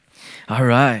All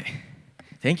right.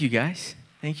 Thank you, guys.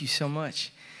 Thank you so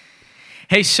much.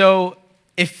 Hey, so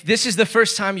if this is the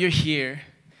first time you're here,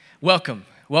 welcome.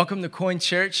 Welcome to Coin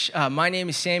Church. My name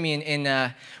is Sammy,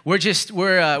 and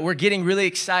we're getting really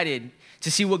excited to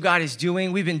see what God is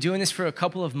doing. We've been doing this for a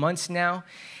couple of months now,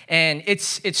 and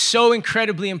it's so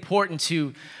incredibly important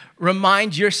to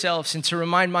remind yourselves and to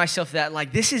remind myself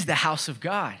that this is the house of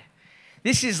God.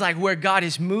 This is where God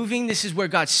is moving. This is where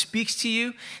God speaks to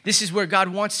you. This is where God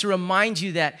wants to remind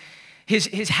you that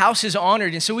his house is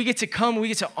honored. And so we get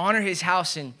to honor his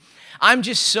house. And I'm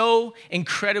just so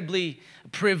incredibly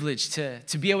privileged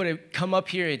to be able to come up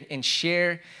here and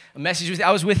share a message with you.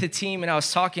 I was with the team and I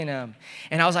was talking, and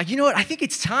I was like, you know what? I think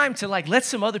it's time to let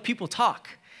some other people talk.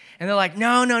 And they're like,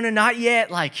 no, not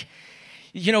yet.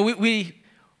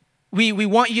 We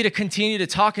want you to continue to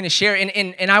talk and to share.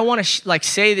 And I want to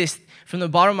say this from the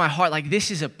bottom of my heart,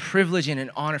 this is a privilege and an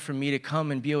honor for me to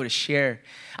come and be able to share.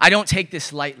 I don't take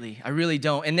this lightly. I really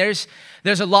don't. And there's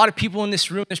a lot of people in this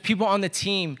room. There's people on the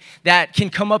team that can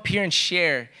come up here and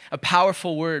share a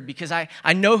powerful word because I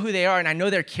know who they are and I know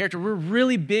their character. We're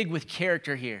really big with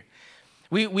character here.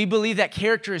 We believe that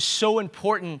character is so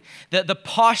important, that the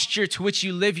posture to which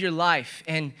you live your life.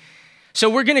 And so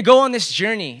we're going to go on this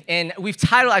journey, and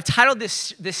I've titled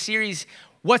this series,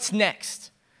 What's Next?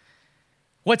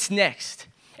 What's next?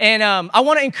 And I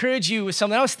want to encourage you with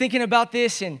something. I was thinking about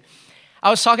this, and I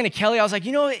was talking to Kelly. I was like,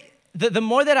 the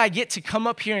more that I get to come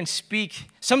up here and speak,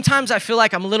 sometimes I feel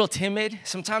like I'm a little timid.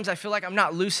 Sometimes I feel like I'm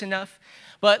not loose enough.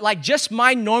 But just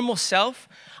my normal self,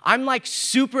 I'm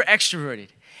super extroverted.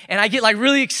 And I get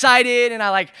really excited, and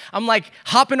I'm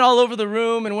hopping all over the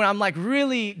room. And when I'm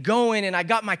really going and I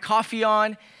got my coffee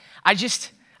on,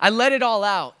 I let it all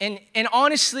out. And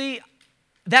honestly,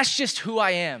 that's just who I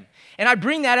am. And I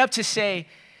bring that up to say,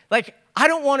 I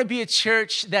don't want to be a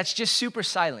church that's just super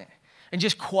silent and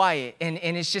just quiet and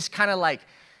it's just kind of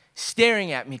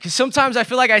staring at me. Because sometimes I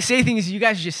feel like I say things and you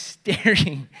guys are just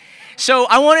staring. So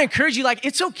I want to encourage you,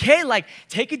 it's okay.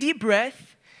 Take a deep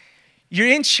breath. You're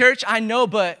in church, I know,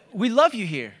 but we love you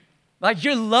here.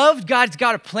 You're loved. God's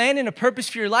got a plan and a purpose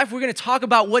for your life. We're going to talk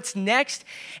about what's next.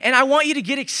 And I want you to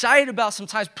get excited about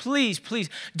sometimes. Please,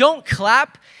 don't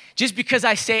clap just because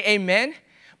I say amen.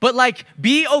 But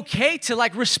be okay to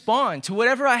respond to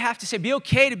whatever I have to say. Be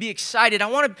okay to be excited. I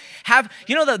want to have,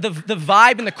 the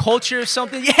vibe and the culture of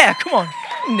something. Yeah, come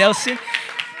on, Nelson.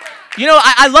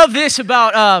 I love this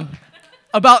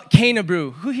about Cana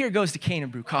Brew. Who here goes to Cana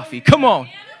Brew coffee? Come on.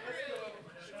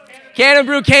 Cana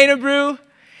Brew.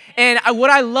 And what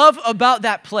I love about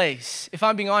that place, if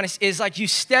I'm being honest, is you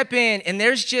step in and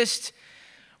there's just,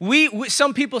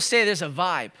 some people say there's a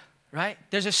vibe. Right?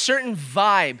 There's a certain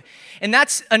vibe. And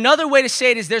that's another way to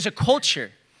say it is there's a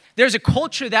culture. There's a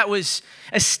culture that was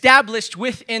established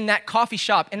within that coffee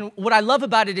shop. And what I love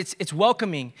about it, it's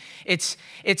welcoming. It's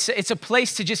a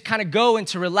place to just kind of go and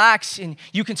to relax, and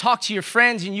you can talk to your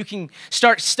friends and you can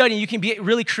start studying. You can be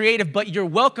really creative, but you're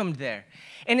welcomed there.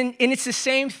 And it's the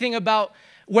same thing about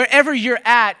wherever you're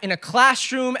at, in a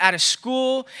classroom, at a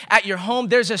school, at your home,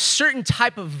 there's a certain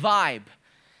type of vibe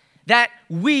that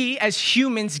we as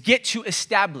humans get to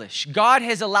establish. God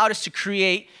has allowed us to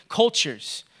create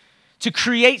cultures, to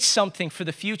create something for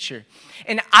the future.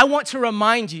 And I want to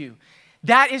remind you,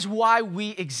 that is why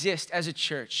we exist as a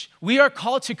church. We are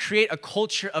called to create a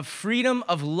culture of freedom,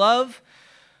 of love,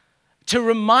 to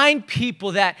remind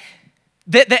people that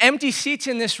the empty seats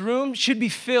in this room should be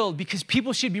filled because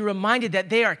people should be reminded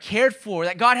that they are cared for,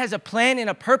 that God has a plan and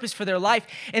a purpose for their life,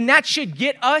 and that should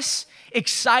get us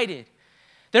excited.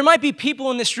 There might be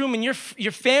people in this room and your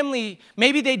family,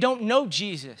 maybe they don't know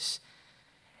Jesus.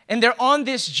 And they're on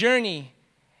this journey.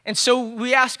 And so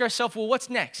we ask ourselves, well, what's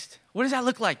next? What does that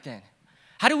look like then?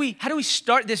 How do we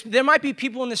start this? There might be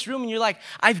people in this room and you're like,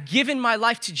 I've given my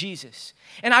life to Jesus.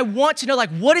 And I want to know,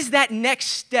 what is that next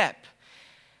step?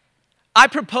 I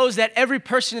propose that every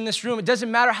person in this room, it doesn't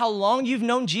matter how long you've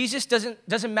known Jesus,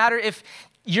 doesn't matter if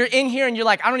you're in here and you're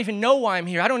like, I don't even know why I'm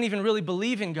here. I don't even really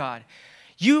believe in God.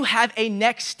 You have a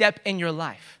next step in your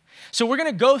life. So we're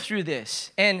going to go through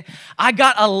this. And I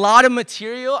got a lot of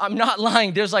material. I'm not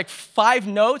lying. There's 5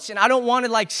 notes. And I don't want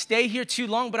to stay here too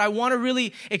long, but I want to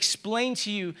really explain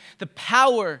to you the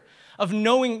power of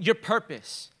knowing your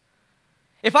purpose.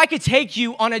 If I could take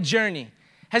you on a journey.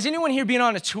 Has anyone here been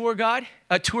on a tour guide?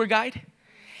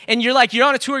 And you're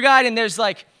on a tour guide and there's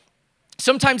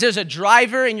sometimes there's a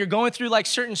driver and you're going through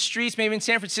certain streets, maybe in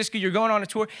San Francisco, you're going on a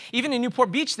tour. Even in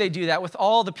Newport Beach, they do that with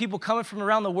all the people coming from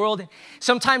around the world.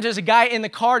 Sometimes there's a guy in the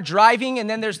car driving and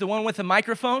then there's the one with the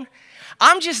microphone.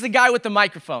 I'm just the guy with the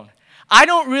microphone. I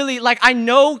don't really, I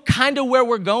know kind of where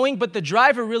we're going, but the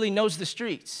driver really knows the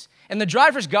streets. and the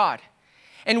driver's God.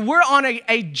 And we're on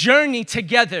a journey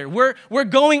together. We're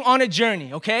going on a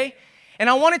journey, okay? And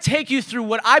I want to take you through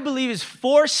what I believe is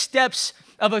 4 steps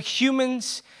of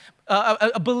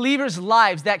a believer's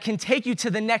lives that can take you to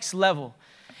the next level.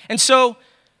 And so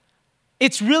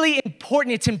it's really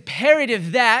important, it's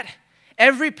imperative that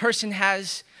every person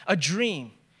has a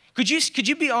dream. Could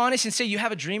you be honest and say you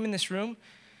have a dream in this room?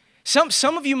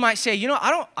 Some of you might say,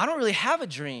 I don't really have a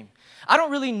dream. I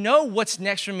don't really know what's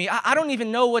next for me. I don't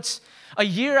even know what's a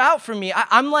year out for me.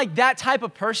 I'm like that type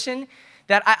of person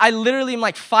that I literally am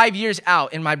like 5 years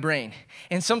out in my brain.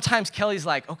 And sometimes Kelly's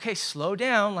like, okay, slow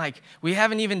down. Like, we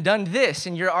haven't even done this,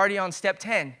 and you're already on step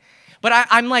 10. But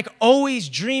I'm like always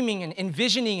dreaming and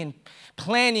envisioning and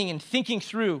planning and thinking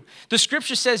through. The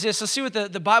scripture says this. Let's see what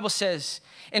the Bible says.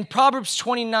 In Proverbs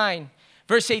 29,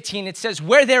 verse 18, it says,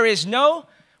 where there is no,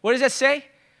 what does that say?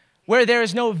 Where there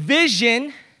is no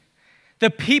vision, the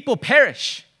people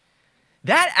perish.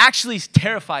 That actually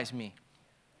terrifies me.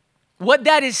 What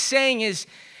that is saying is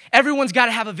everyone's got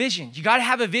to have a vision. You got to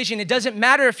have a vision. It doesn't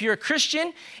matter if you're a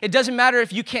Christian. It doesn't matter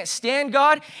if you can't stand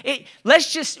God.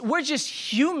 We're just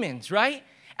humans, right?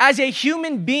 As a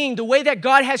human being, the way that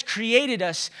God has created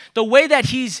us, the way that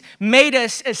He's made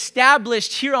us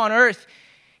established here on earth,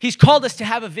 He's called us to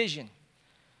have a vision.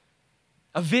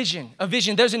 A vision.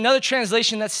 There's another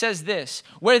translation that says this,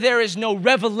 where there is no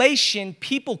revelation,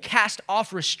 people cast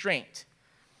off restraint.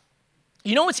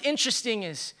 You know what's interesting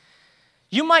is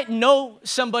you might know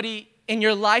somebody in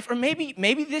your life, or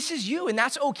maybe this is you, and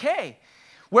that's okay,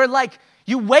 where like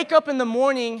you wake up in the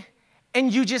morning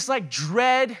and you just like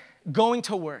dread going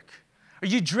to work, or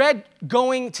you dread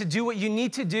going to do what you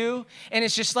need to do, and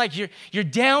it's just like you're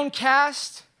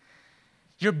downcast,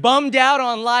 you're bummed out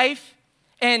on life,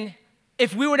 and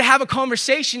if we were to have a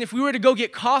conversation, if we were to go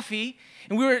get coffee,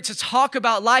 and we were to talk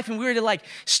about life, and we were to like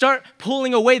start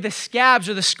pulling away the scabs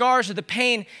or the scars or the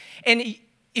pain, and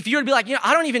if you were to be like,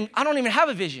 I don't even have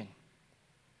a vision.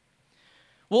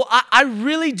 Well, I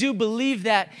really do believe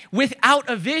that without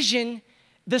a vision,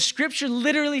 the scripture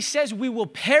literally says we will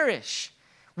perish.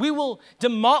 We will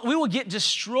get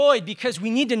destroyed because we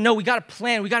need to know, we got to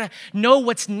plan, we got to know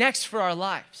what's next for our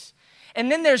lives. And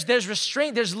then there's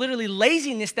restraint, there's literally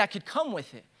laziness that could come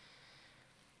with it.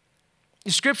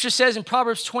 The scripture says in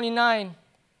Proverbs 29,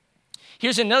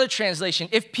 here's another translation.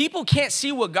 If people can't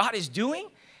see what God is doing,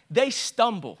 they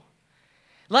stumble.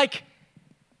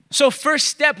 So first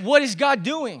step, what is God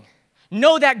doing?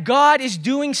 Know that God is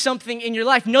doing something in your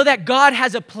life. Know that God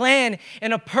has a plan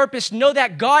and a purpose. Know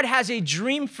that God has a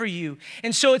dream for you.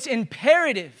 And so it's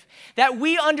imperative that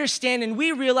we understand and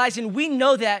we realize and we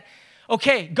know that,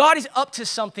 okay, God is up to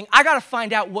something. I got to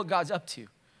find out what God's up to.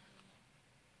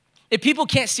 If people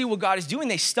can't see what God is doing,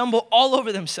 they stumble all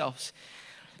over themselves.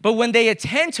 But when they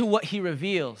attend to what He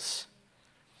reveals,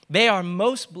 they are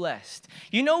most blessed.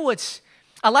 You know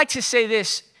I like to say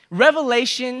this,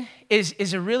 revelation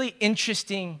is a really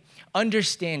interesting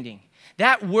understanding.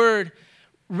 That word,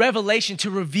 revelation, to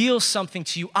reveal something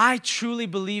to you, I truly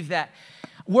believe that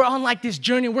we're on like this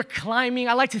journey, we're climbing.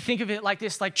 I like to think of it like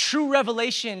this, like true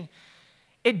revelation,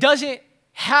 it doesn't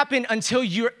happen until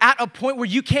you're at a point where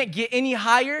you can't get any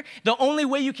higher. The only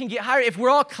way you can get higher, if we're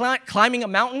all climbing a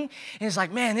mountain, and it's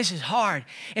like, man, this is hard.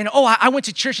 And I went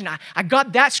to church and I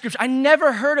got that scripture. I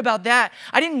never heard about that.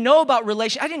 I didn't know about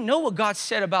relation. I didn't know what God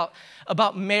said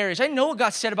about marriage. I didn't know what God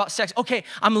said about sex. Okay,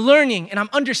 I'm learning and I'm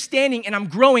understanding and I'm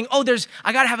growing. I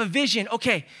got to have a vision.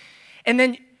 Okay. And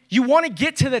then you want to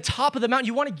get to the top of the mountain.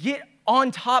 You want to get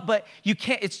on top, but you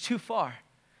can't. It's too far.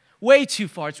 Way too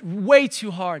far. It's way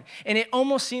too hard. And it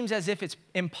almost seems as if it's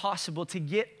impossible to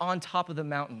get on top of the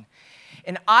mountain.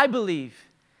 And I believe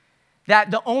that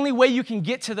the only way you can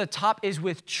get to the top is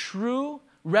with true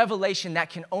revelation that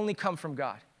can only come from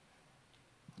God.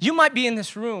 You might be in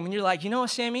this room and you're like, you know what,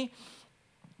 Sammy?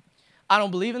 I don't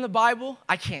believe in the Bible.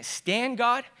 I can't stand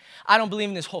God. I don't believe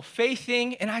in this whole faith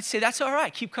thing. And I'd say, that's all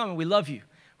right. Keep coming. We love you.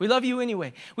 We love you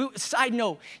anyway. Side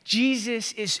note,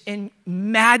 Jesus is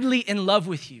madly in love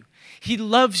with you. He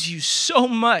loves you so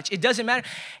much. It doesn't matter.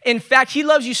 In fact, He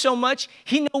loves you so much,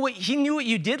 He knew what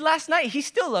you did last night. He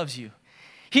still loves you.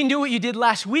 He knew what you did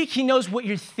last week. He knows what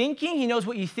you're thinking. He knows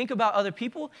what you think about other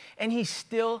people, and He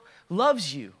still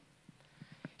loves you.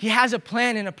 He has a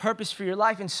plan and a purpose for your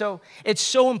life, and so it's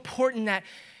so important that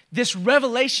this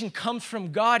revelation comes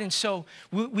from God, and so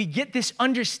we get this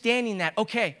understanding that,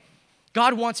 okay,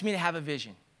 God wants me to have a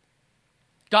vision.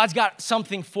 God's got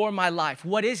something for my life.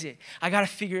 What is it? I got to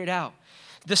figure it out.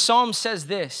 The Psalm says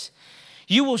this,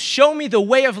 you will show me the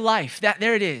way of life.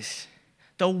 There it is.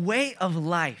 The way of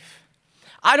life.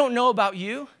 I don't know about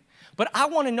you, but I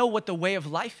want to know what the way of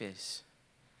life is.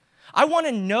 I want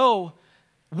to know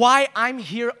why I'm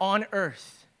here on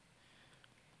earth.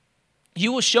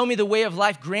 You will show me the way of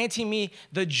life, granting me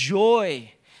the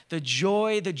joy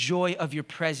of your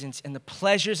presence and the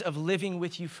pleasures of living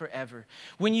with you forever.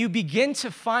 When you begin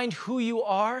to find who you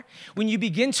are, when you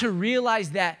begin to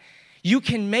realize that you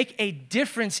can make a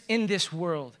difference in this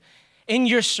world, in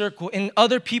your circle, in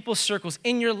other people's circles,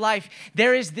 in your life,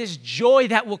 there is this joy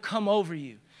that will come over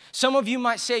you. Some of you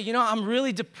might say, I'm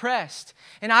really depressed.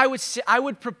 And I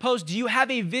would propose, do you have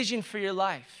a vision for your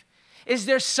life? Is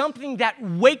there something that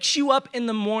wakes you up in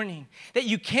the morning that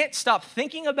you can't stop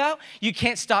thinking about, you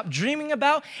can't stop dreaming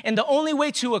about, and the only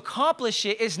way to accomplish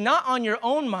it is not on your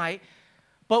own might,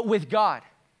 but with God?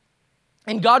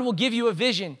 And God will give you a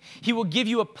vision. He will give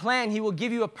you a plan. He will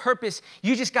give you a purpose.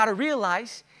 You just got to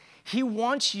realize He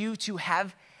wants you to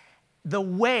have the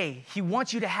way. He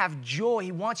wants you to have joy.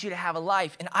 He wants you to have a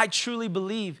life. And I truly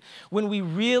believe when we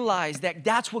realize that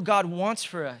that's what God wants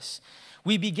for us,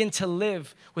 we begin to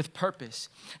live with purpose.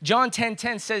 John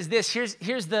 10:10 says this.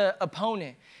 Here's the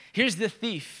opponent. Here's the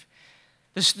thief.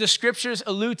 The scriptures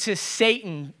allude to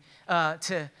Satan,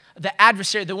 to the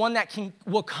adversary, the one that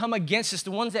will come against us,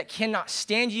 the ones that cannot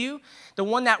stand you, the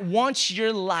one that wants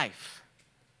your life.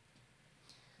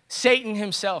 Satan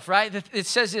himself, right? It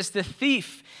says this, the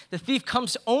thief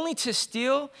comes only to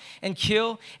steal and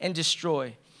kill and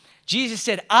destroy. Jesus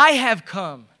said, I have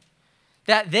come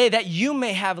that you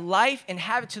may have life and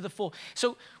have it to the full.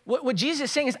 So what Jesus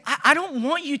is saying is, I don't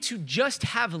want you to just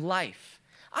have life.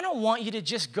 I don't want you to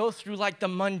just go through like the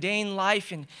mundane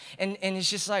life and it's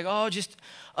just like, just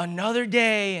another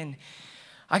day and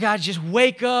I got to just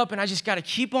wake up and I just got to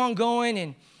keep on going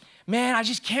and man, I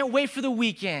just can't wait for the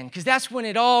weekend because that's when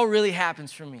it all really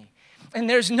happens for me. And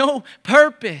there's no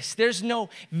purpose, there's no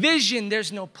vision,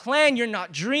 there's no plan, you're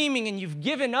not dreaming and you've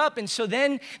given up. And so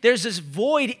then there's this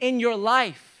void in your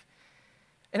life.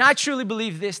 And I truly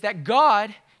believe this, that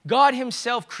God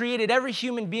himself created every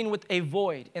human being with a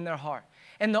void in their heart.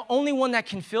 And the only one that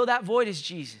can fill that void is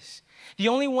Jesus. The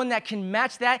only one that can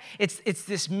match that, it's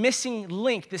this missing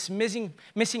link, this missing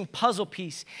puzzle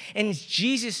piece. And it's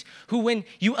Jesus who, when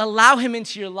you allow him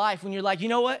into your life, when you're like, you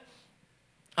know what?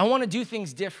 I want to do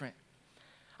things different.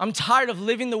 I'm tired of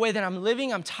living the way that I'm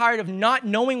living. I'm tired of not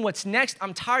knowing what's next.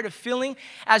 I'm tired of feeling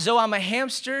as though I'm a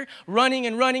hamster running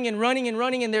and running and running and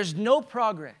running and there's no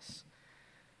progress.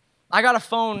 I got a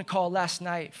phone call last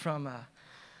night from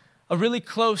a really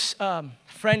close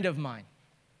friend of mine.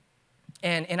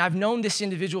 And I've known this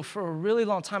individual for a really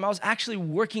long time. I was actually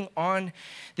working on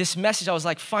this message. I was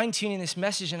like fine-tuning this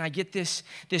message and I get this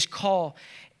call.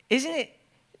 Isn't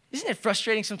it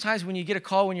frustrating sometimes when you get a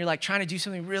call when you're like trying to do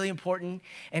something really important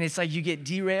and it's like you get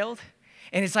derailed?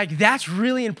 And it's like, that's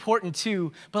really important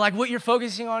too. But like what you're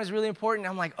focusing on is really important.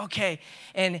 I'm like, okay.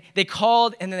 And they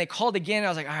called and then they called again. And I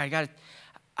was like, all right,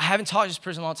 I haven't talked to this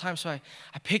person in a long time. So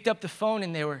I picked up the phone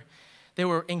and they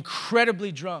were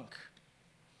incredibly drunk.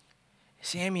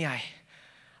 Sammy, I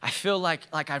feel like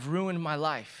I've ruined my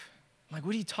life. I'm like,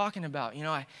 what are you talking about?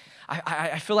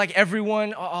 I feel like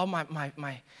everyone, all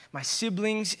my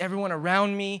siblings, everyone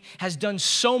around me has done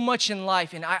so much in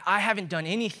life and I haven't done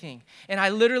anything. And I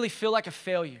literally feel like a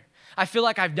failure. I feel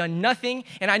like I've done nothing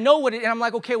and I know and I'm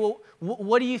like, okay, well,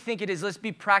 what do you think it is? Let's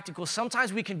be practical.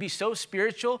 Sometimes we can be so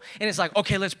spiritual and it's like,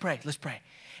 okay, let's pray.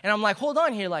 And I'm like, hold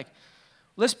on here, like,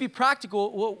 let's be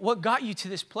practical. What got you to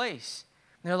this place?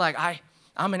 And they're like,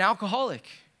 I'm an alcoholic.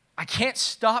 I can't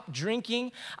stop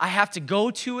drinking. I have to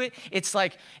go to it. It's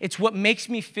what makes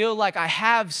me feel like I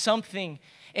have something.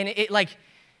 And it like,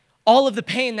 all of the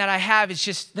pain that I have is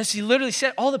just, he literally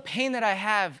said, all the pain that I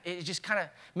have, it just kind of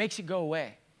makes it go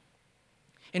away.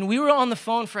 And we were on the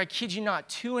phone for, I kid you not,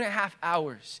 2.5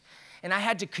 hours. And I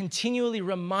had to continually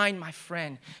remind my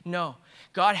friend, no,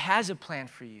 God has a plan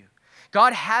for you.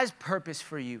 God has purpose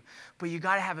for you, but you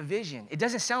got to have a vision. It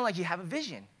doesn't sound like you have a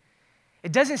vision.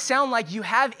 It doesn't sound like you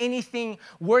have anything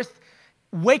worth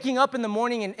waking up in the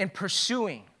morning and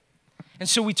pursuing. And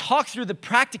so we talked through the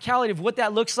practicality of what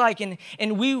that looks like, and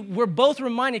we were both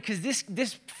reminded, because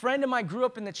this friend of mine grew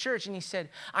up in the church, and he said,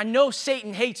 I know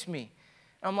Satan hates me.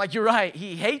 And I'm like, you're right,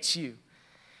 he hates you.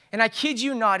 And I kid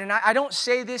you not, and I don't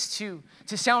say this to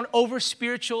sound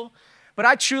over-spiritual, but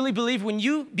I truly believe when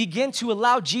you begin to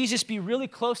allow Jesus be really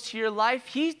close to your life,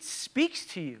 he speaks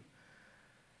to you.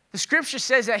 The scripture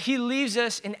says that he leaves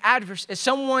us an advocate,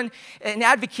 someone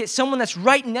that's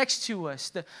right next to us,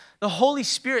 the Holy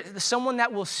Spirit, someone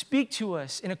that will speak to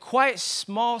us in a quiet,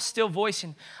 small, still voice.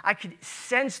 And I could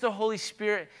sense the Holy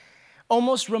Spirit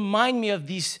almost remind me of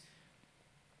these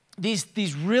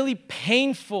really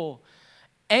painful,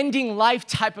 ending life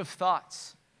type of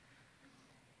thoughts.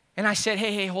 And I said,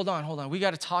 hey, hold on. We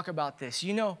got to talk about this.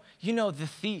 You know the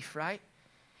thief, right?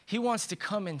 He wants to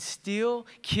come and steal,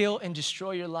 kill, and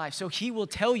destroy your life. So he will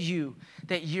tell you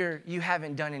that you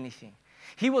haven't done anything.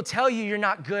 He will tell you you're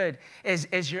not good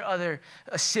as your other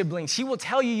siblings. He will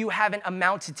tell you you haven't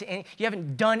amounted to any, you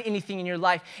haven't done anything in your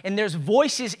life. And there's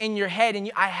voices in your head.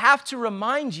 And I have to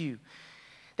remind you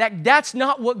that that's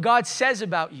not what God says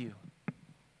about you.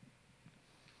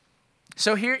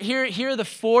 So here are the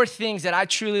 4 things that I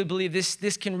truly believe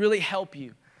this can really help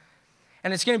you.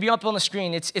 And it's going to be up on the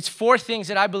screen. It's 4 things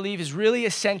that I believe is really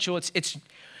essential.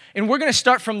 And we're going to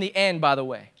start from the end, by the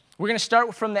way. We're going to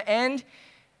start from the end,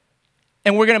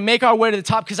 and we're going to make our way to the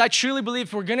top, because I truly believe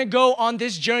if we're going to go on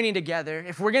this journey together,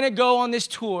 if we're going to go on this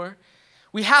tour,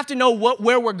 we have to know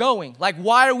where we're going. Like,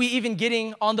 why are we even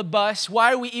getting on the bus?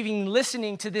 Why are we even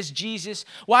listening to this Jesus?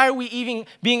 Why are we even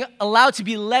being allowed to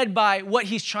be led by what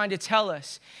he's trying to tell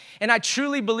us? And I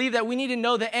truly believe that we need to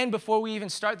know the end before we even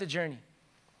start the journey.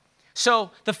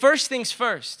 So the first things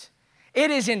first,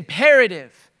 it is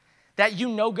imperative that you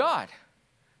know God.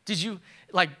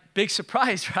 Big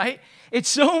surprise, right? It's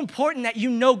so important that you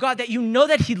know God, that you know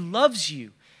that he loves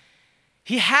you.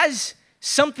 He has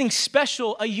something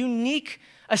special, a unique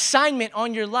assignment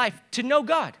on your life to know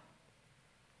God.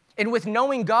 And with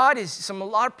knowing God is a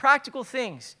lot of practical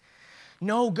things.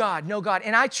 Know God.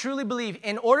 And I truly believe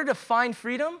in order to find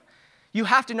freedom, you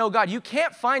have to know God. You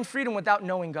can't find freedom without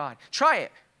knowing God. Try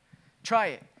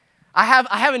it. I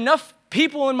have enough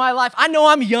people in my life. I know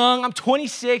I'm young, I'm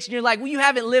 26, and you're like, well, you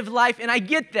haven't lived life, and I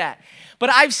get that. But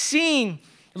I've seen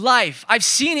life. I've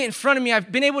seen it in front of me. I've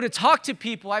been able to talk to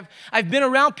people. I've been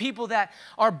around people that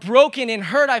are broken and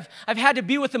hurt. I've had to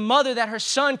be with a mother that her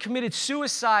son committed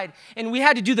suicide, and we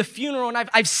had to do the funeral, and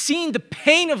I've seen the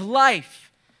pain of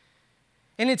life.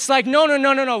 And it's like, no.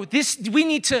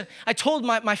 I told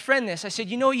my friend this. I said,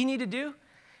 you know what you need to do?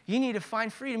 You need to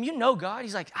find freedom. You know God.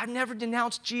 He's like, I've never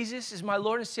denounced Jesus as my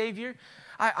Lord and Savior.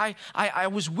 I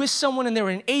was with someone and they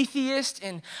were an atheist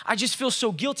and I just feel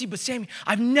so guilty. But Sammy,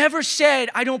 I've never said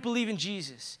I don't believe in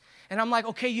Jesus. And I'm like,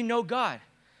 okay, you know God.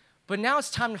 But now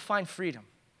it's time to find freedom.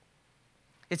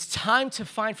 It's time to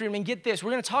find freedom. And get this,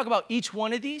 we're going to talk about each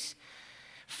one of these.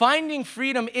 Finding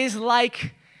freedom is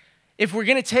like, if we're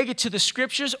going to take it to the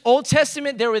scriptures, Old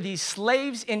Testament, there were these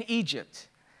slaves in Egypt.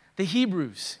 The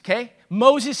Hebrews, okay?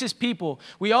 Moses' people.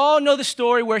 We all know the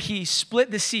story where he split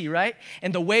the sea, right?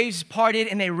 And the waves parted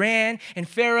and they ran, and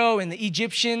Pharaoh and the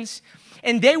Egyptians.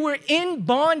 And they were in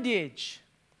bondage,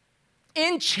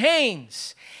 in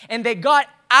chains, and they got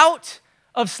out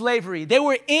of slavery. They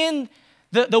were in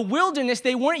the wilderness.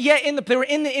 They weren't yet they were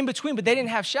in the in-between, but they didn't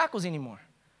have shackles anymore,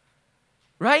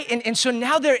 right? And so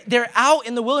now they're out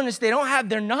in the wilderness.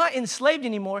 They're not enslaved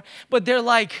anymore, but they're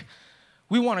like,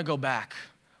 we want to go back.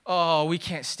 Oh, we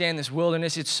can't stand this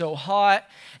wilderness. It's so hot.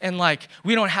 And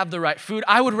we don't have the right food.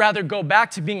 I would rather go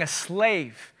back to being a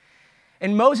slave.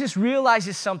 And Moses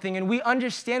realizes something, and we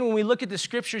understand when we look at the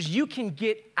scriptures, you can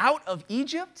get out of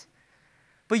Egypt,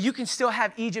 but you can still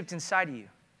have Egypt inside of you.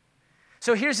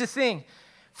 So here's the thing.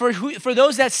 For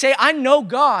those that say, I know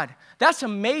God, that's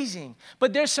amazing.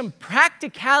 But there's some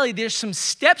practicality. There's some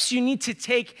steps you need to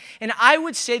take. And I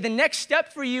would say the next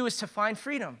step for you is to find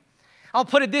freedom. I'll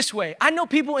put it this way. I know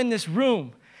people in this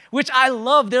room, which I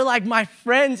love. They're like my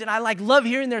friends, and I love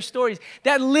hearing their stories,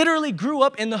 that literally grew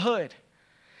up in the hood.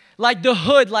 Like the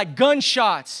hood, like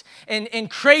gunshots and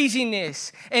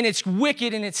craziness, and it's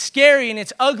wicked, and it's scary, and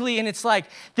it's ugly, and it's like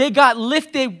they got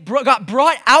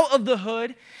brought out of the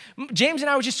hood. James and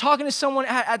I were just talking to someone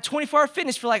at 24 Hour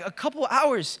Fitness for a couple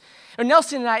hours, or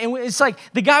Nelson and I, and it's like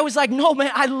the guy was like, no,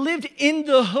 man, I lived in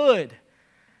the hood.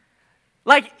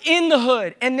 In the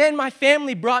hood. And then my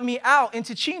family brought me out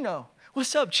into Chino.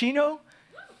 What's up, Chino?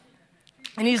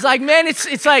 And he's like, man,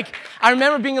 it's like, I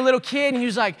remember being a little kid, and he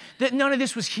was like, none of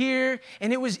this was here,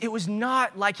 and it was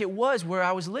not like it was where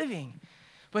I was living.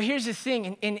 But here's the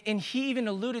thing, and he even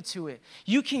alluded to it.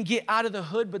 You can get out of the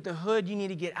hood, but the hood, you need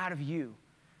to get out of you.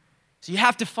 So you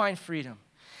have to find freedom.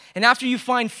 And after you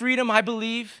find freedom, I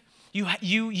believe,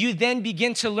 you then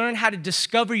begin to learn how to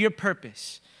discover your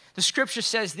purpose. The scripture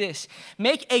says this,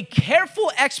 make a careful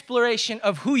exploration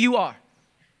of who you are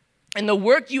and the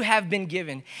work you have been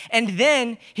given. And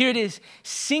then, here it is,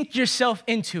 sink yourself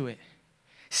into it.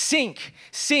 Sink,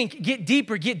 get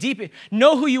deeper.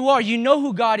 Know who you are. You know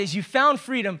who God is. You found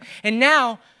freedom. And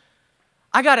now,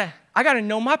 I gotta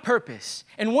know my purpose.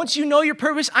 And once you know your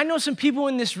purpose, I know some people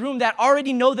in this room that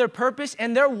already know their purpose,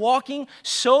 and they're walking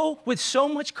with so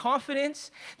much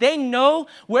confidence. They know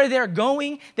where they're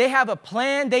going. They have a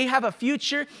plan. They have a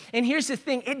future. And here's the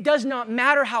thing. It does not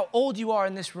matter how old you are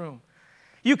in this room.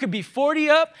 You could be 40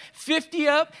 up, 50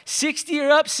 up, 60 or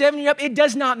up, 70 up. It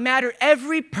does not matter.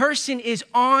 Every person is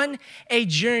on a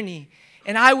journey.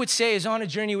 And I would say is on a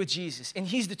journey with Jesus. And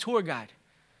he's the tour guide.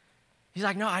 He's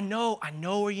like, no, I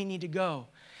know where you need to go.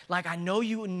 Like, I know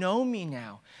you know me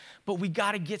now. But we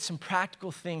got to get some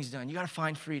practical things done. You got to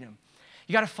find freedom.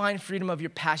 You got to find freedom of your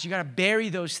past. You got to bury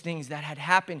those things that had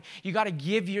happened. You got to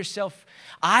give yourself,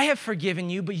 I have forgiven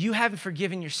you, but you haven't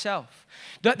forgiven yourself.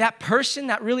 That person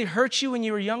that really hurt you when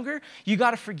you were younger, you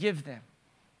got to forgive them.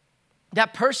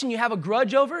 That person you have a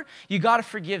grudge over, you got to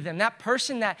forgive them. That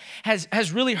person that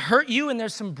has really hurt you and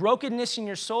there's some brokenness in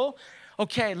your soul,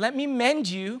 okay, let me mend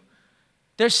you.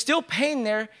 There's still pain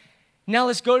there. Now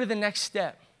let's go to the next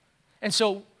step. And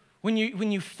so when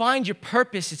you find your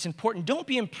purpose, it's important. Don't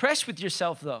be impressed with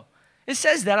yourself, though. It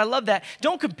says that. I love that.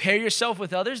 Don't compare yourself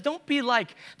with others. Don't be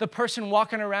like the person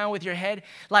walking around with your head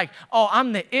like, oh,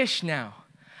 I'm the ish now.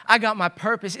 I got my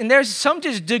purpose. And there's some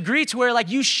degree to where like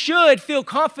you should feel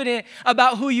confident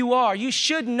about who you are. You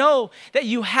should know that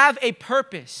you have a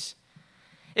purpose.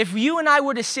 If you and I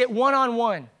were to sit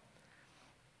one-on-one,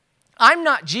 I'm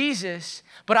not Jesus,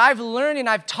 but I've learned and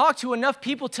I've talked to enough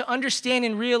people to understand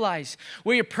and realize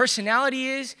where your personality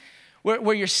is,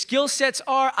 where your skill sets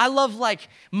are. I love like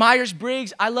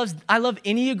Myers-Briggs. I love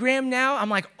Enneagram now. I'm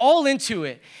like all into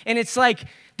it. And it's like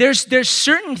there's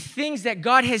certain things that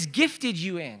God has gifted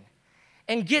you in.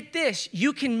 And get this,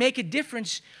 you can make a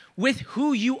difference with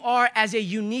who you are as a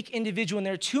unique individual. And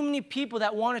there are too many people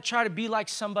that want to try to be like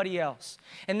somebody else.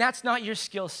 And that's not your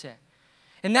skill set.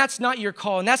 And that's not your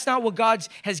call. And that's not what God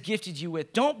has gifted you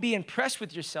with. Don't be impressed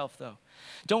with yourself, though.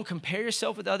 Don't compare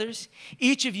yourself with others.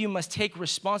 Each of you must take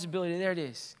responsibility. There it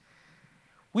is.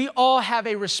 We all have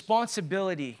a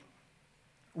responsibility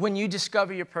when you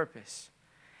discover your purpose.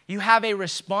 You have a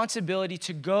responsibility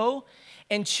to go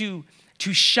and to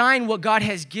shine what God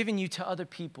has given you to other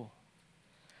people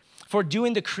for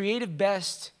doing the creative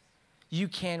best you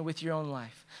can with your own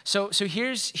life. So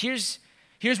here's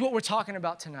what we're talking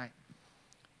about tonight.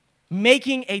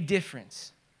 Making a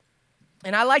difference.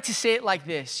 And I like to say it like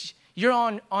this. You're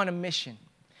on a mission.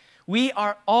 We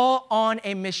are all on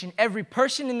a mission. Every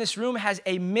person in this room has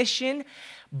a mission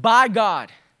by God.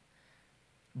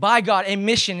 By God, a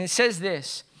mission. It says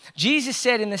this. Jesus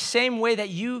said, in the same way that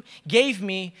you gave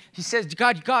me, he says,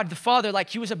 God the Father,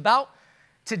 like he was about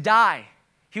to die.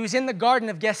 He was in the Garden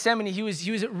of Gethsemane. He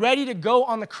was ready to go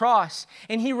on the cross.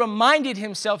 And he reminded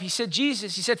himself, he said,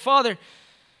 Jesus, he said, Father,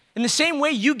 in the same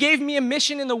way you gave me a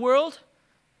mission in the world,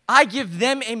 I give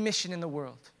them a mission in the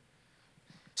world.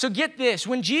 So get this.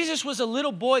 When Jesus was a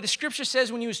little boy, the scripture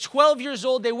says when he was 12 years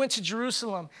old, they went to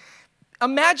Jerusalem.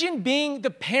 Imagine being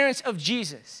the parents of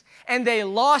Jesus and they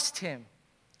lost him.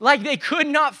 Like they could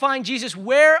not find Jesus.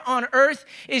 Where on earth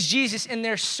is Jesus? And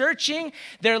they're searching.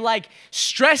 They're like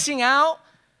stressing out.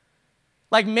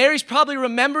 Like Mary's probably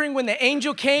remembering when the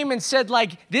angel came and said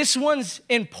like, this one's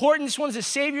important. This one's the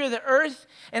savior of the earth.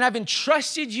 And I've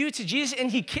entrusted you to Jesus. And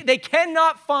they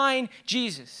cannot find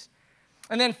Jesus.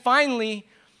 And then finally,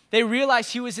 they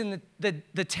realized he was in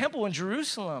the temple in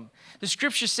Jerusalem. The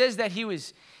scripture says that he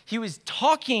was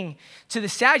talking to the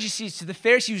Sadducees, to the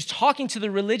Pharisees. He was talking to the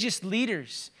religious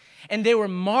leaders. And they were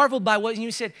marveled by what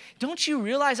he said. Don't you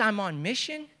realize I'm on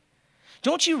mission?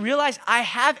 Don't you realize I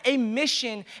have a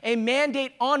mission, a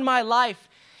mandate on my life?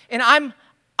 And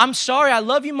I'm sorry, I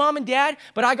love you, Mom and Dad,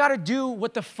 but I got to do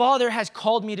what the Father has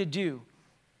called me to do.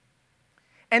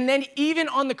 And then even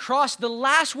on the cross, the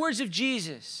last words of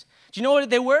Jesus, do you know what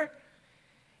they were?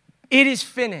 It is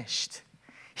finished.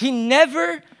 He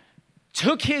never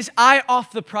took his eye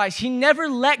off the prize. He never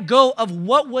let go of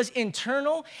what was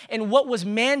internal and what was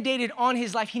mandated on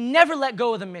his life. He never let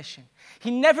go of the mission. He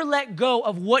never let go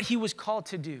of what he was called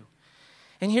to do.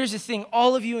 And here's the thing,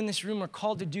 all of you in this room are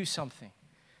called to do something.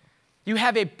 You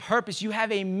have a purpose. You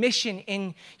have a mission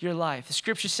in your life. The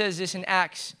scripture says this in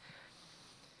Acts.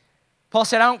 Paul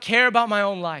said, I don't care about my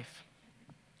own life.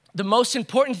 The most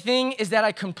important thing is that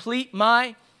I complete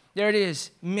my, there it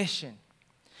is, mission.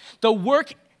 The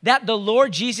work that the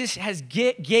Lord Jesus has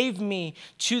gave me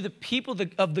to the people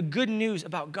of the good news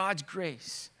about God's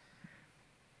grace.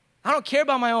 I don't care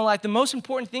about my own life. The most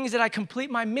important thing is that I complete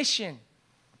my mission.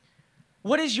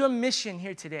 What is your mission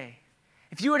here today?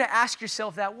 If you were to ask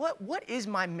yourself that, what is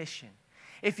my mission?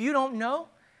 If you don't know,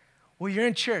 well, you're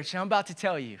in church, and I'm about to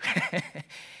tell you.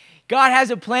 God has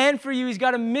a plan for you. He's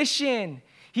got a mission.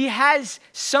 He has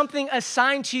something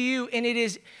assigned to you, and it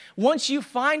is, once you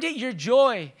find it, your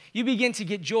joy. You begin to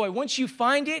get joy. Once you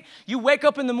find it, you wake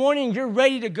up in the morning and you're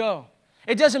ready to go.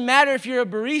 It doesn't matter if you're a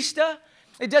barista.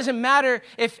 It doesn't matter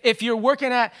if you're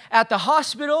working at the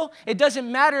hospital. It doesn't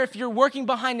matter if you're working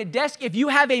behind a desk. If you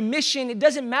have a mission, it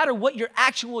doesn't matter what your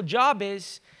actual job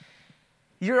is.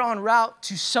 You're en route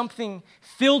to something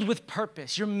filled with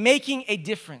purpose. You're making a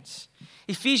difference.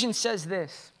 Ephesians says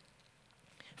this,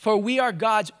 "For we are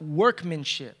God's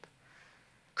workmanship,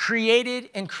 created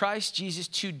in Christ Jesus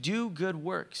to do good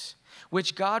works,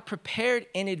 which God prepared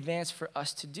in advance for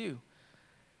us to do."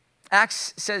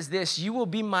 Acts says this, "You will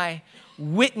be my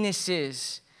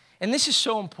witnesses." And this is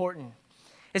so important.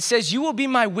 It says, "You will be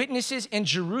my witnesses in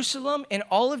Jerusalem, in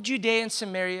all of Judea and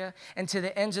Samaria, and to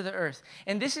the ends of the earth."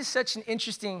 And this is such an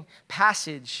interesting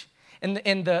passage in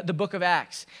the book of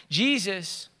Acts.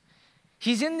 Jesus,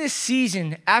 he's in this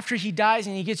season after he dies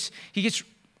and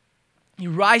he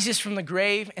rises from the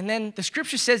grave. And then the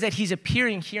scripture says that he's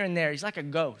appearing here and there. He's like a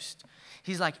ghost.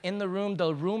 He's like in the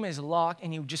room is locked,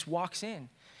 and he just walks in.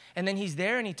 And then he's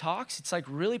there and he talks. It's like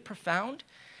really profound.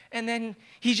 And then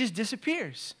he just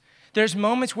disappears. There's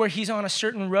moments where he's on a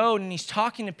certain road and he's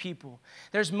talking to people.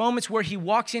 There's moments where he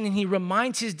walks in and he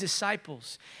reminds his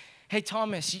disciples, "Hey,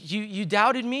 Thomas, you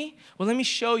doubted me? Well, let me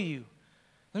show you.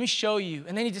 Let me show you."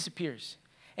 And then he disappears.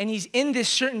 And he's in this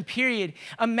certain period.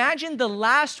 Imagine the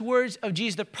last words of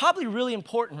Jesus. They're probably really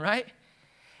important, right?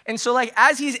 And so like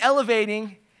as he's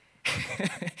elevating,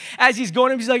 as he's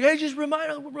going, he's like, "Hey, just a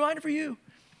reminder for you.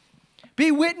 Be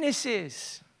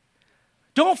witnesses.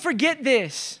 Don't forget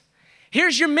this.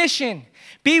 Here's your mission.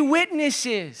 Be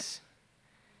witnesses."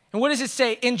 And what does it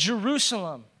say? In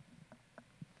Jerusalem.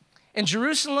 In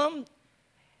Jerusalem,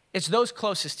 it's those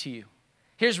closest to you.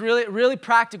 Here's really, really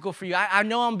practical for you. I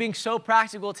know I'm being so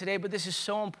practical today, but this is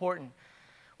so important.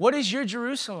 What is your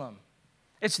Jerusalem?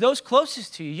 It's those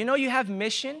closest to you. You know you have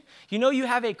mission. You know you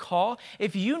have a call.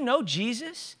 If you know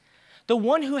Jesus, the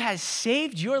one who has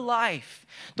saved your life,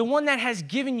 the one that has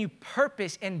given you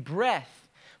purpose and breath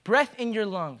in your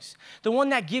lungs, the one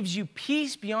that gives you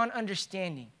peace beyond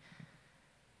understanding.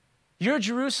 Your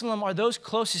Jerusalem are those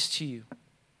closest to you.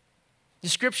 The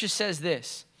scripture says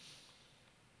this,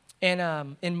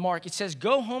 and in Mark, it says,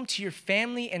 "Go home to your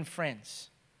family and friends.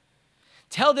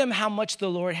 Tell them how much the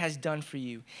Lord has done for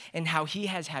you and how he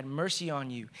has had mercy on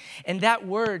you." And that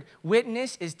word,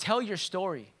 witness, is tell your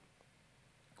story.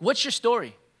 What's your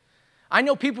story? I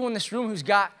know people in this room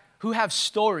who have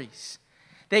stories.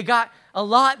 They got a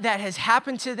lot that has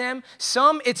happened to them.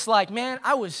 Some, it's like, man,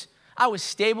 I was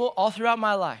stable all throughout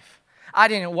my life. I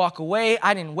didn't walk away.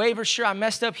 I didn't waver. Sure, I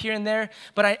messed up here and there,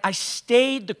 but I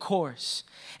stayed the course.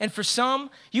 And for some,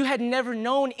 you had never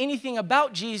known anything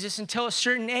about Jesus until a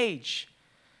certain age.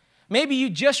 Maybe you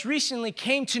just recently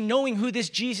came to knowing who this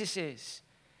Jesus is.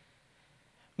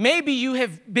 Maybe you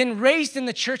have been raised in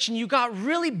the church and you got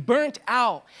really burnt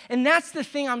out. And that's the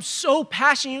thing I'm so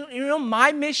passionate. You know,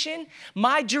 my mission,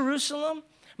 my Jerusalem,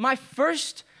 my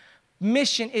first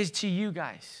mission is to you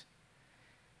guys.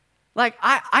 Like,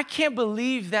 I can't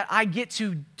believe that I get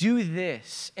to do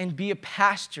this and be a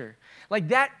pastor. Like,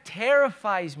 that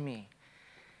terrifies me.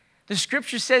 The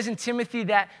scripture says in Timothy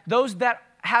that those that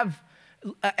have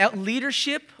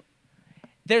leadership,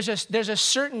 there's a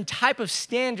certain type of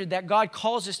standard that God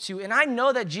calls us to. And I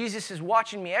know that Jesus is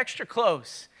watching me extra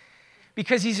close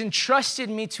because he's entrusted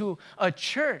me to a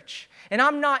church. And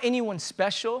I'm not anyone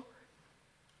special,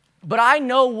 but I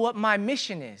know what my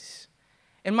mission is.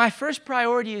 And my first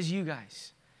priority is you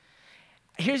guys.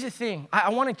 Here's the thing. I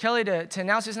wanted Kelly to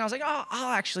announce this, and I was like, oh,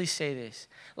 I'll actually say this.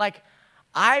 Like,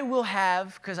 I will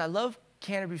have, because I love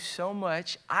Canterbury so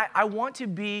much, I want to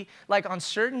be, like, on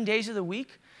certain days of the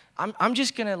week, I'm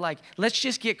just going to, like, let's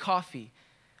just get coffee.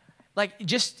 Like,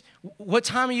 just, what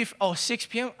time are you? 6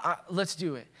 p.m.? Let's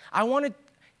do it. I want to,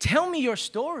 tell me your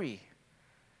story.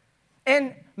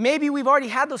 And maybe we've already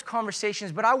had those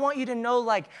conversations, but I want you to know,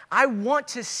 like, I want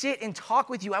to sit and talk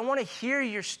with you. I want to hear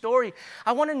your story.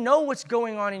 I want to know what's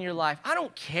going on in your life. I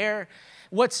don't care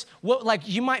like,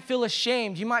 you might feel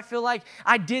ashamed. You might feel like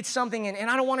I did something and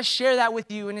I don't want to share that with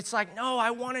you. And it's like, no,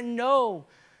 I want to know.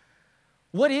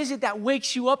 What is it that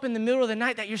wakes you up in the middle of the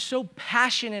night that you're so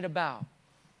passionate about?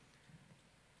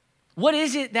 What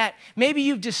is it that maybe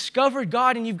you've discovered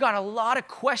God and you've got a lot of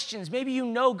questions? Maybe you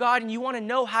know God and you want to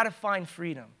know how to find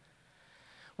freedom.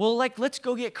 Well, like, let's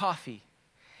go get coffee.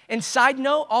 And side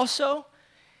note also,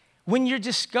 when you're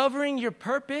discovering your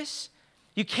purpose,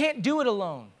 you can't do it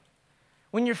alone.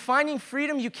 When you're finding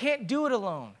freedom, you can't do it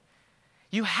alone.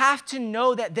 You have to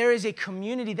know that there is a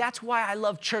community. That's why I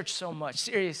love church so much,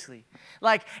 seriously.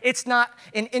 Like, it's not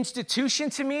an institution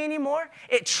to me anymore.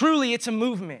 It's a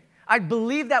movement. I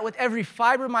believe that with every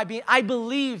fiber of my being. I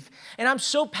believe, and I'm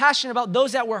so passionate about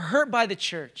those that were hurt by the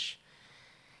church.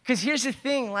 Because here's the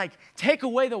thing, like, take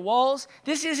away the walls.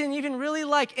 This isn't even really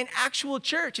like an actual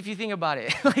church, if you think about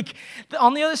it. Like,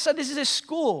 on the other side, this is a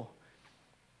school.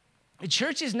 The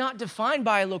church is not defined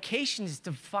by a location, it's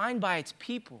defined by its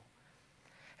people.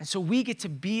 And so we get to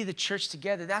be the church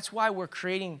together. That's why we're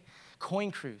creating Coin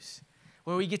Crews,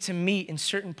 where we get to meet in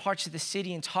certain parts of the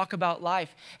city and talk about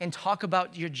life and talk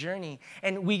about your journey.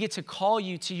 And we get to call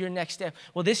you to your next step.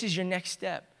 Well, this is your next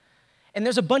step. And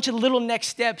there's a bunch of little next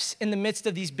steps in the midst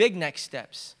of these big next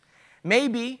steps.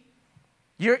 Maybe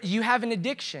you have an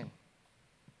addiction.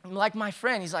 Like my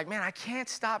friend, he's like, man, I can't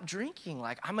stop drinking.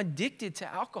 Like, I'm addicted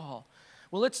to alcohol.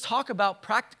 Well, let's talk about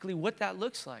practically what that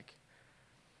looks like.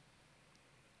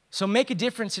 So make a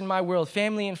difference in my world,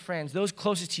 family and friends, those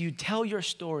closest to you, tell your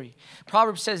story.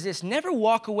 Proverbs says this, never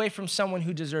walk away from someone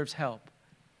who deserves help.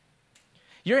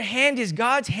 Your hand is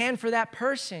God's hand for that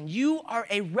person. You are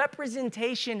a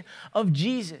representation of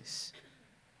Jesus.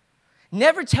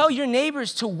 Never tell your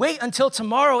neighbors to wait until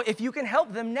tomorrow if you can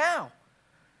help them now.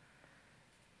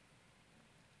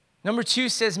 Number 2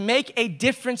 says, make a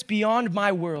difference beyond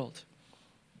my world.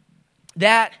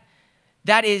 That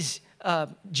is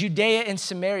Judea and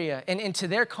Samaria. And into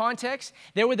their context,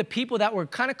 there were the people that were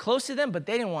kind of close to them, but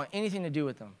they didn't want anything to do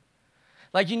with them.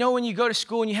 Like, you know, when you go to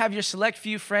school and you have your select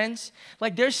few friends,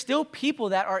 like there's still people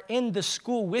that are in the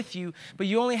school with you, but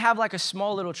you only have like a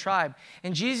small little tribe.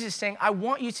 And Jesus is saying, I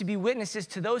want you to be witnesses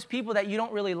to those people that you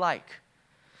don't really like,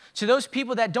 to those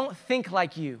people that don't think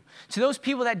like you, to those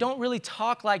people that don't really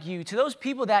talk like you, to those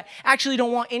people that actually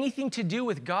don't want anything to do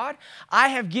with God. I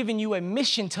have given you a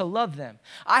mission to love them.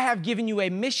 I have given you a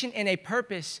mission and a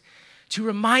purpose to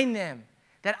remind them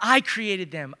that I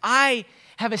created them. I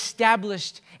have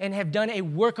established and have done a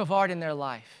work of art in their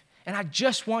life. And I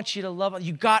just want you to love them.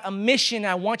 You got a mission.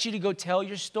 I want you to go tell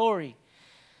your story.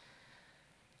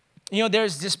 You know,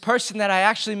 there's this person that I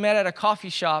actually met at a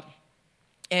coffee shop,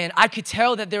 and I could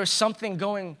tell that there was something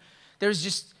going, there's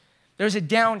a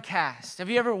downcast.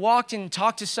 Have you ever walked and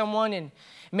talked to someone, and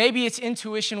maybe it's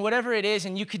intuition, whatever it is,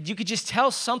 and you could just tell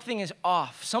something is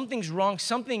off, something's wrong,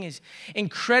 something is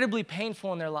incredibly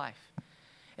painful in their life.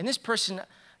 And this person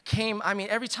came, I mean,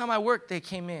 every time I worked, they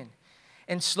came in.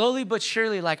 And slowly but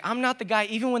surely, like, I'm not the guy,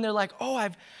 even when they're like, oh,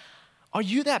 are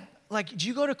you that, like, do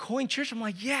you go to Coin Church? I'm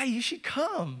like, yeah, you should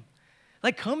come.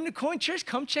 Like, come to Coin Church,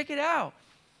 come check it out.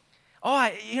 Oh,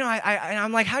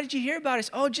 I'm like, how did you hear about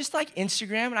us? Oh, just like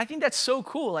Instagram. And I think that's so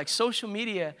cool. Like, social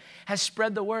media has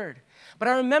spread the word. But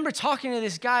I remember talking to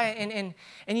this guy, and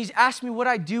he's asked me what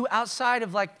I do outside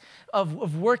of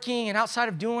of working and outside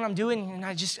of doing what I'm doing. And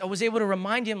I was able to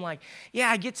remind him, like,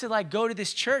 yeah, I get to like go to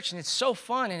this church, and it's so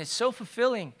fun and it's so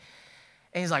fulfilling.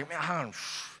 And he's like, man,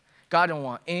 God don't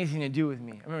want anything to do with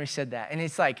me. I remember he said that. And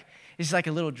it's like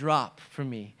a little drop for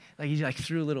me. Like, he like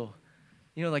threw a little,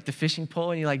 you know, like the fishing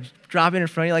pole, and you like drop it in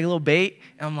front of you like a little bait.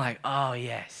 And I'm like, oh,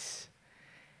 yes.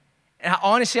 And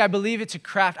honestly, I believe it's a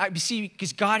craft.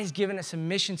 Because God has given us a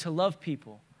mission to love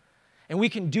people. And we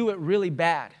can do it really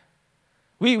bad.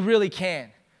 We really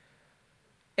can.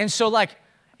 And so, like,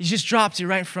 he just drops it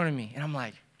right in front of me. And I'm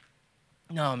like,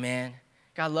 no, man,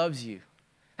 God loves you.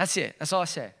 That's it. That's all I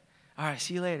said. All right,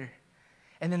 see you later.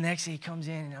 And then the next day he comes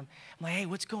in, and I'm like, hey,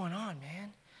 what's going on,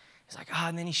 man? He's like,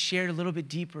 and then he shared a little bit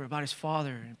deeper about his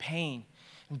father and pain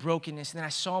and brokenness. And then I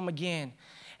saw him again.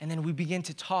 And then we begin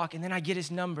to talk, and then I get his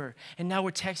number, and now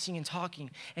we're texting and talking.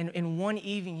 And one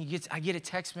evening, I get a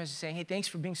text message saying, hey, thanks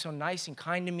for being so nice and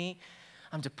kind to me.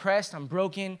 I'm depressed, I'm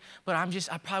broken, but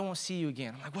I probably won't see you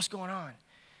again. I'm like, what's going on?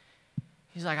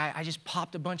 He's like, I just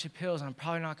popped a bunch of pills, and I'm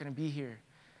probably not going to be here.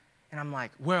 And I'm like,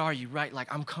 where are you? Right?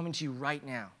 Like, I'm coming to you right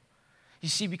now. You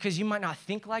see, because you might not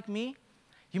think like me,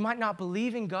 you might not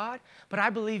believe in God, but I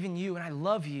believe in you and I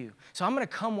love you. So I'm going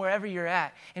to come wherever you're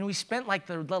at. And we spent like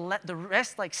the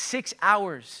rest like 6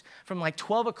 hours from like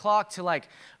 12 o'clock to like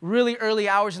really early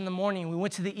hours in the morning. We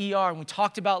went to the ER and we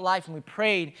talked about life and we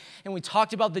prayed and we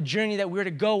talked about the journey that we're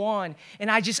to go on.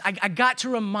 And I got to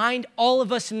remind all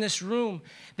of us in this room,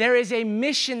 there is a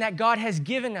mission that God has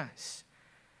given us.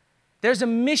 There's a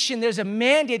mission, there's a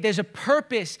mandate, there's a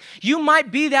purpose. You might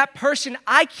be that person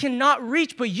I cannot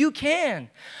reach, but you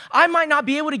can. I might not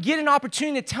be able to get an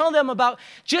opportunity to tell them about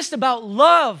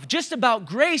love, just about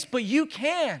grace, but you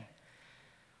can.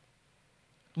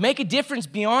 Make a difference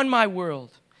beyond my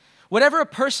world. Whatever a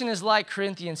person is like,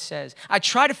 Corinthians says, I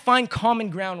try to find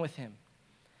common ground with him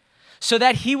so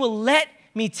that he will let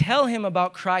me tell him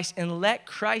about Christ and let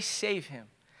Christ save him.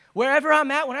 Wherever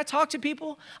I'm at, when I talk to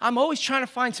people, I'm always trying to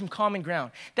find some common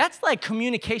ground. That's like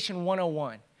communication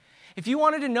 101. If you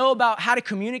wanted to know about how to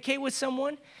communicate with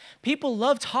someone, people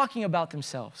love talking about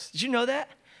themselves. Did you know that?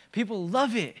 People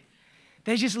love it.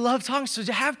 They just love talking. So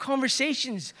to have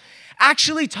conversations,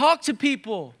 actually talk to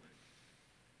people.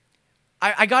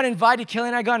 I got invited, Kelly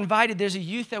and I got invited. There's a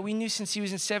youth that we knew since he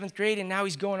was in 7th grade, and now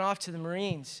he's going off to the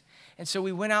Marines. And so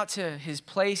we went out to his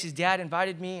place. His dad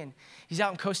invited me, and he's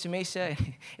out in Costa Mesa.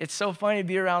 It's so funny to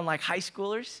be around like high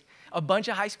schoolers, a bunch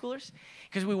of high schoolers,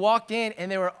 because we walked in,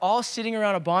 and they were all sitting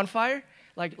around a bonfire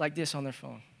like this on their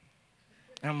phone.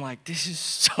 And I'm like, this is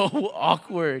so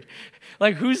awkward.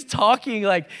 Like, who's talking?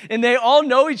 Like, and they all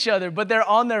know each other, but they're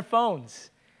on their phones.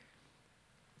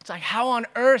 It's like, how on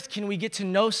earth can we get to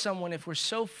know someone if we're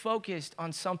so focused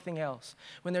on something else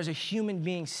when there's a human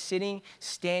being sitting,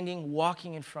 standing,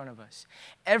 walking in front of us?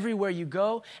 Everywhere you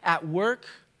go, at work,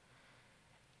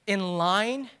 in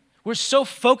line, we're so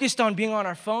focused on being on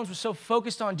our phones. We're so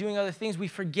focused on doing other things. We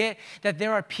forget that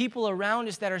there are people around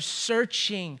us that are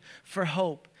searching for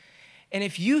hope. And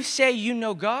if you say you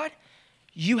know God,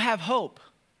 you have hope.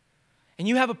 And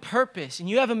you have a purpose. And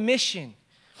you have a mission.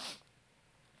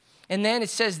 And then it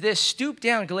says this, stoop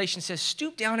down, Galatians says,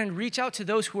 stoop down and reach out to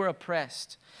those who are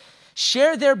oppressed.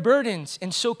 Share their burdens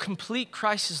and so complete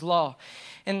Christ's law.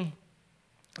 And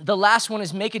the last one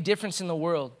is make a difference in the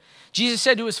world. Jesus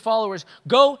said to his followers,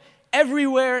 go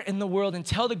everywhere in the world and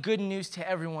tell the good news to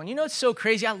everyone. You know, it's so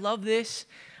crazy. I love this.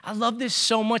 I love this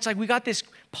so much. Like, we got this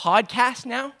podcast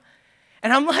now.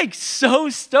 And I'm like so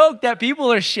stoked that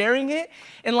people are sharing it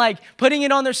and like putting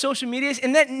it on their social medias.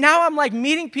 And then now I'm like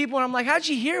meeting people and I'm like, how'd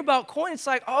you hear about Coin? It's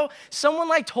like, oh, someone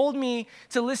like told me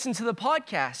to listen to the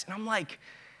podcast. And I'm like,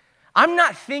 I'm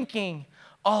not thinking,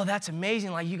 oh, that's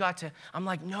amazing. Like, you got to, I'm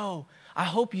like, no, I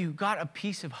hope you got a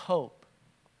piece of hope,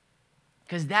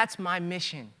 because that's my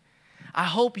mission. I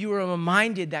hope you were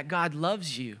reminded that God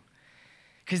loves you,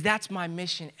 because that's my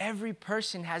mission. Every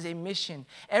person has a mission.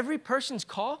 Every person's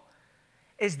call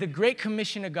is the Great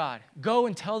Commission of God. Go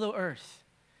and tell the earth.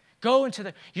 Go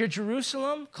into your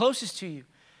Jerusalem, closest to you.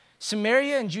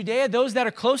 Samaria and Judea, those that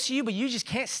are close to you, but you just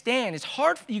can't stand. It's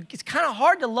hard. It's kind of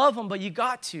hard to love them, but you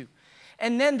got to.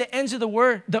 And then the ends of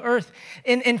the earth.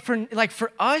 And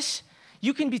for us,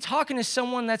 you can be talking to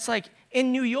someone that's like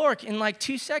in New York in like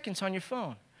 2 seconds on your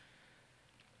phone.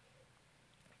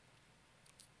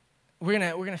 We're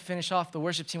gonna finish off. The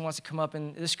worship team wants to come up,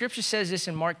 and the scripture says this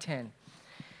in Mark 10.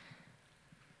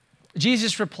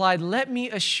 Jesus replied, let me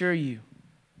assure you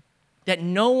that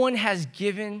no one has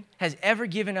ever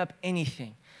given up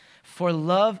anything for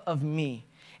love of me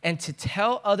and to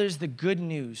tell others the good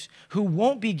news who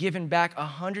won't be given back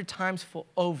 100 times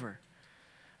over.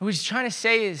 What he's trying to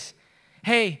say is,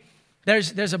 hey,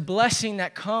 there's a blessing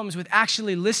that comes with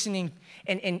actually listening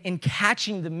and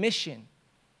catching the mission.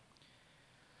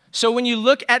 So when you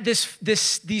look at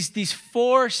these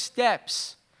 4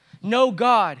 steps, know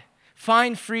God,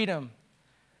 find freedom,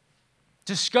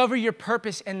 discover your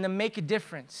purpose, and then make a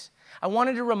difference. I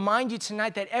wanted to remind you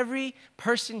tonight that every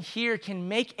person here can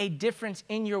make a difference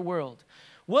in your world.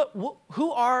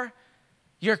 Who are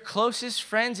your closest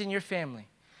friends in your family?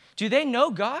 Do they know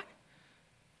God?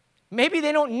 Maybe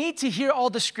they don't need to hear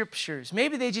all the scriptures.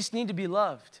 Maybe they just need to be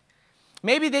loved.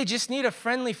 Maybe they just need a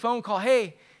friendly phone call.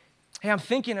 Hey, I'm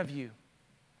thinking of you.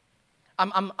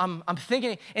 I'm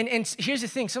thinking, and here's the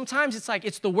thing. Sometimes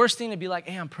it's the worst thing to be like,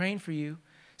 hey, I'm praying for you.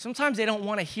 Sometimes they don't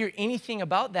want to hear anything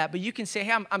about that, but you can say,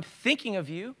 hey, I'm thinking of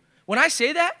you. When I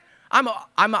say that,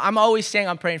 I'm always saying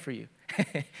I'm praying for you.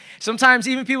 Sometimes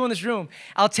even people in this room,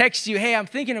 I'll text you, hey, I'm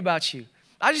thinking about you.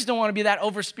 I just don't want to be that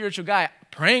over spiritual guy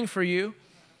praying for you.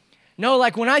 No,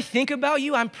 like when I think about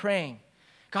you, I'm praying.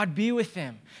 God, be with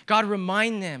them. God,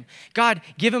 remind them. God,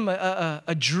 give them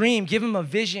a dream. Give them a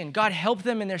vision. God, help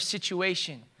them in their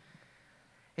situation.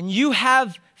 And you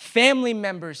have family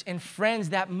members and friends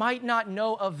that might not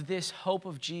know of this hope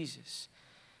of Jesus.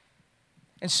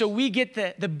 And so we get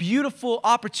the beautiful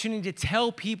opportunity to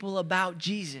tell people about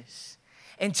Jesus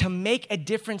and to make a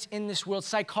difference in this world.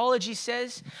 Psychology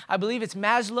says, I believe it's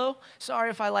Maslow. Sorry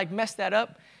if I messed that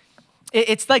up.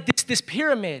 It's like this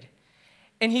pyramid.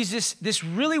 And he's this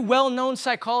really well-known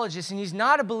psychologist, and he's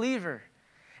not a believer.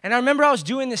 And I remember I was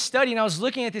doing this study, and I was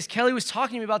looking at this. Kelly was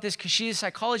talking to me about this because she's a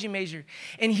psychology major.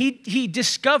 And he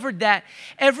discovered that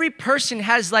every person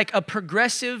has like a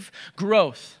progressive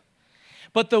growth.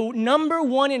 But the number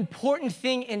one important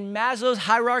thing in Maslow's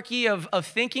hierarchy of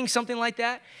thinking, something like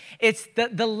that, it's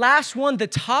the last one, the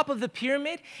top of the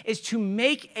pyramid, is to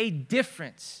make a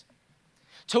difference.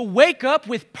 To wake up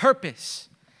with purpose.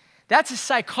 That's a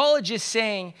psychologist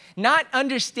saying, not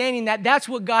understanding that that's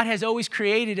what God has always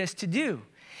created us to do.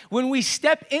 When we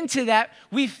step into that,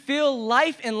 we feel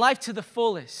life and life to the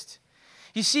fullest.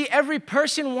 You see, every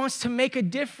person wants to make a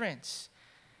difference.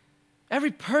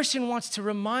 Every person wants to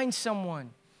remind someone,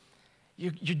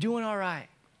 You're doing all right.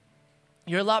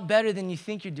 You're a lot better than you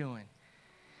think you're doing.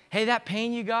 Hey, that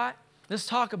pain you got, let's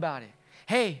talk about it.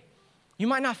 Hey, you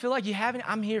might not feel like you have it.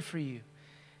 I'm here for you.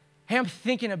 Hey, I'm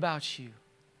thinking about you.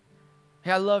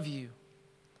 Hey, I love you.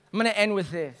 I'm going to end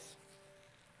with this.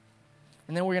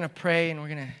 And then we're going to pray and we're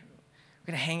going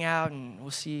to hang out and we'll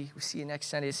see you next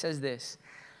Sunday. It says this.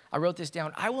 I wrote this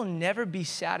down. I will never be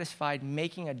satisfied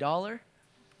making $1.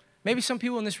 Maybe some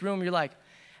people in this room, you're like,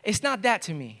 it's not that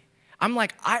to me. I'm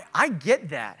like, I get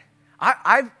that.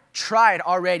 I've tried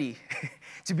already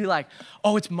to be like,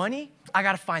 oh, it's money? I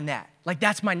got to find that. Like,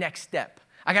 that's my next step.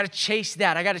 I got to chase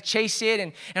that. I got to chase it,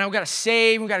 and I've got to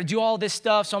save. We've got to do all this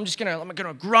stuff. So I'm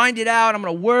gonna grind it out. I'm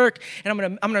gonna work, and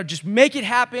I'm gonna just make it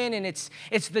happen. And it's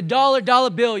the dollar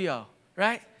bill, yo,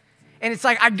 right? And it's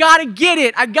like, I got to get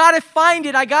it. I got to find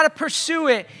it. I got to pursue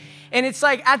it. And it's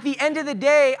like, at the end of the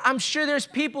day, I'm sure there's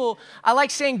people, I like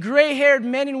saying gray-haired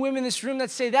men and women in this room that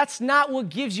say that's not what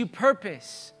gives you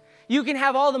purpose. You can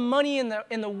have all the money in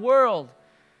the world.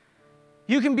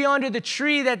 You can be under the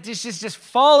tree that is just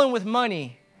falling with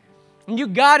money. And you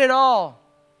got it all.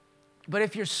 But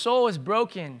if your soul is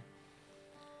broken,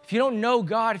 if you don't know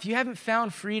God, if you haven't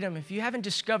found freedom, if you haven't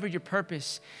discovered your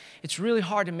purpose, it's really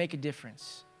hard to make a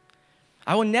difference.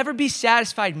 I will never be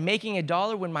satisfied making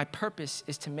 $1 when my purpose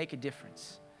is to make a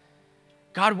difference.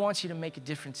 God wants you to make a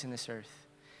difference in this earth.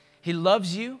 He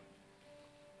loves you,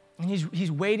 and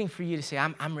he's waiting for you to say,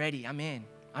 I'm ready, I'm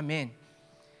in.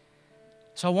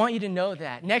 So I want you to know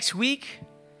that. Next week,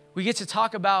 we get to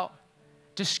talk about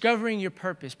discovering your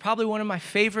purpose, probably one of my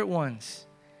favorite ones.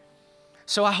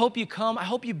 So I hope you come. I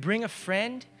hope you bring a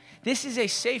friend. This is a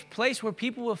safe place where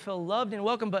people will feel loved and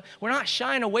welcome, but we're not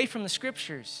shying away from the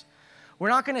scriptures. We're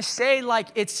not going to say like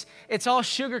it's all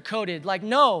sugar-coated. Like,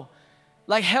 no,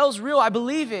 like hell's real. I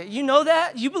believe it. You know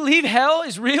that? You believe hell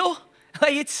is real?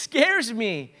 Like, it scares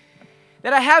me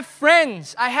that I have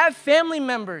friends, I have family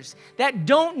members that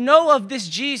don't know of this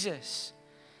Jesus.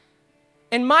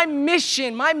 And my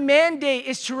mission, my mandate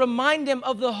is to remind them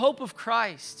of the hope of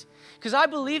Christ. Because I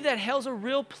believe that hell's a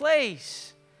real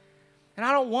place. And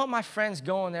I don't want my friends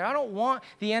going there. I don't want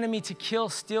the enemy to kill,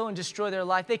 steal, and destroy their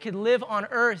life. They could live on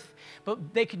earth,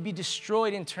 but they could be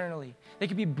destroyed internally. They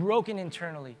could be broken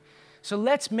internally. So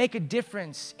let's make a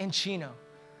difference in Chino.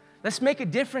 Let's make a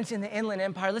difference in the Inland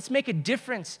Empire. Let's make a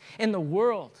difference in the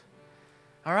world.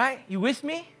 All right? You with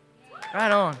me?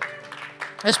 Right on.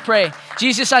 Let's pray.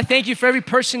 Jesus, I thank you for every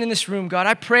person in this room, God.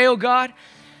 I pray, oh God,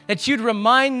 that you'd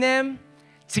remind them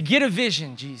to get a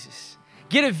vision, Jesus.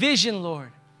 Get a vision,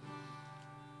 Lord.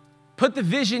 Put the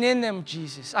vision in them,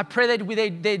 Jesus. I pray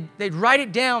that they'd write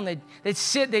it down. They'd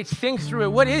sit, they'd think through it.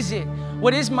 What is it?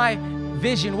 What is my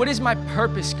vision? What is my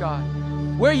purpose, God?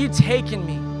 Where are you taking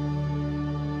me?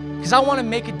 Because I want to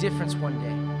make a difference one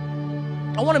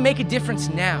day. I want to make a difference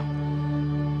now.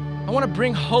 I want to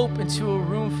bring hope into a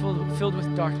room filled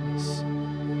with darkness.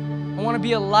 I want to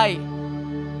be a light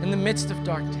in the midst of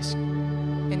darkness.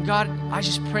 And God, I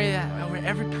just pray that over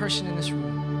every person in this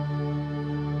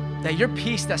room, that your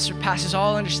peace that surpasses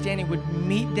all understanding would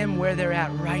meet them where they're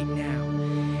at right now.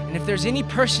 And if there's any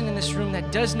person in this room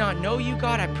that does not know you,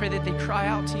 God, I pray that they cry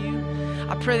out to you.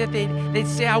 I pray that they'd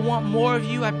say, I want more of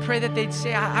you. I pray that they'd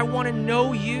say, I want to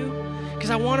know you because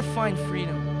I want to find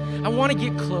freedom. I want to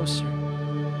get closer.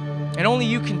 And only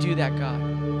you can do that, God.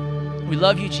 We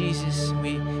love you, Jesus.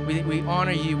 We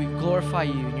honor you. We glorify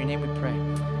you. In your name we pray.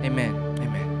 Amen.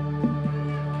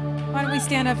 Amen. Why don't we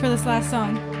stand up for this last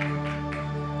song?